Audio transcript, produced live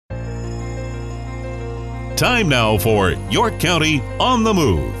Time now for York County on the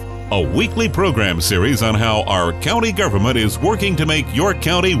Move, a weekly program series on how our county government is working to make York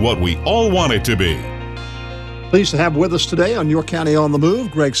County what we all want it to be. Pleased to have with us today on York County on the Move,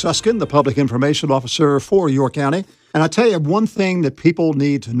 Greg Suskin, the Public Information Officer for York County. And I tell you, one thing that people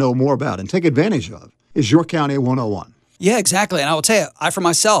need to know more about and take advantage of is York County 101. Yeah, exactly. And I will tell you, for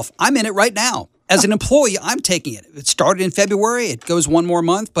myself, I'm in it right now. As an employee, I'm taking it. It started in February. It goes one more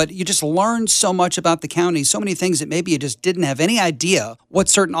month, but you just learn so much about the county, so many things that maybe you just didn't have any idea what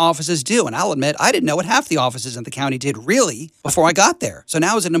certain offices do. And I'll admit, I didn't know what half the offices in the county did really before I got there. So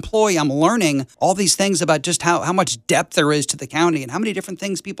now as an employee, I'm learning all these things about just how much depth there is to the county and how many different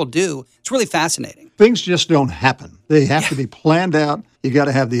things people do. It's really fascinating. Things just don't happen. They have to be planned out. You got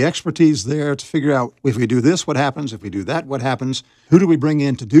to have the expertise there to figure out if we do this, what happens? If we do that, what happens? Who do we bring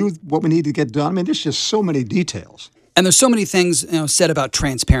in to do what we need to get done? I mean, there's just so many details. And there's so many things said about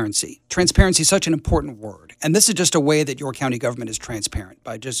transparency. Transparency is such an important word. And this is just a way that your county government is transparent,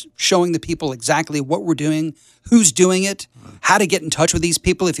 by just showing the people exactly what we're doing, who's doing it, how to get in touch with these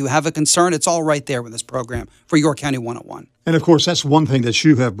people. If you have a concern, it's all right there with this program for York County 101. And of course, that's one thing that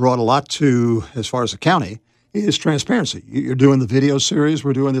you have brought a lot to as far as the county is transparency. You're doing the video series.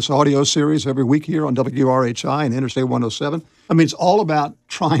 We're doing this audio series every week here on WRHI and Interstate 107. I mean, it's all about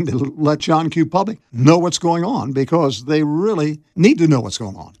trying to let John Q. Public know what's going on because they really need to know what's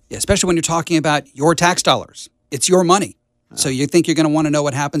going on. Yeah, especially when you're talking about your tax dollars. It's your money. So you think you're going to want to know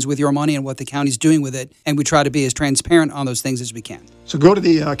what happens with your money and what the county's doing with it, and we try to be as transparent on those things as we can. So go to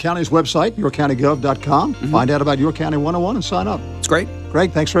the county's website, yourcountygov.com, find out about York County 101 and sign up. It's great.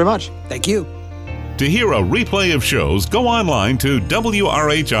 Greg, thanks very much. Thank you. To hear a replay of shows, go online to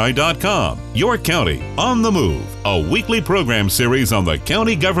WRHI.com. York County on the Move, a weekly program series on the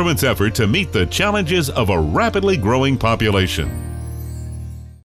county government's effort to meet the challenges of a rapidly growing population.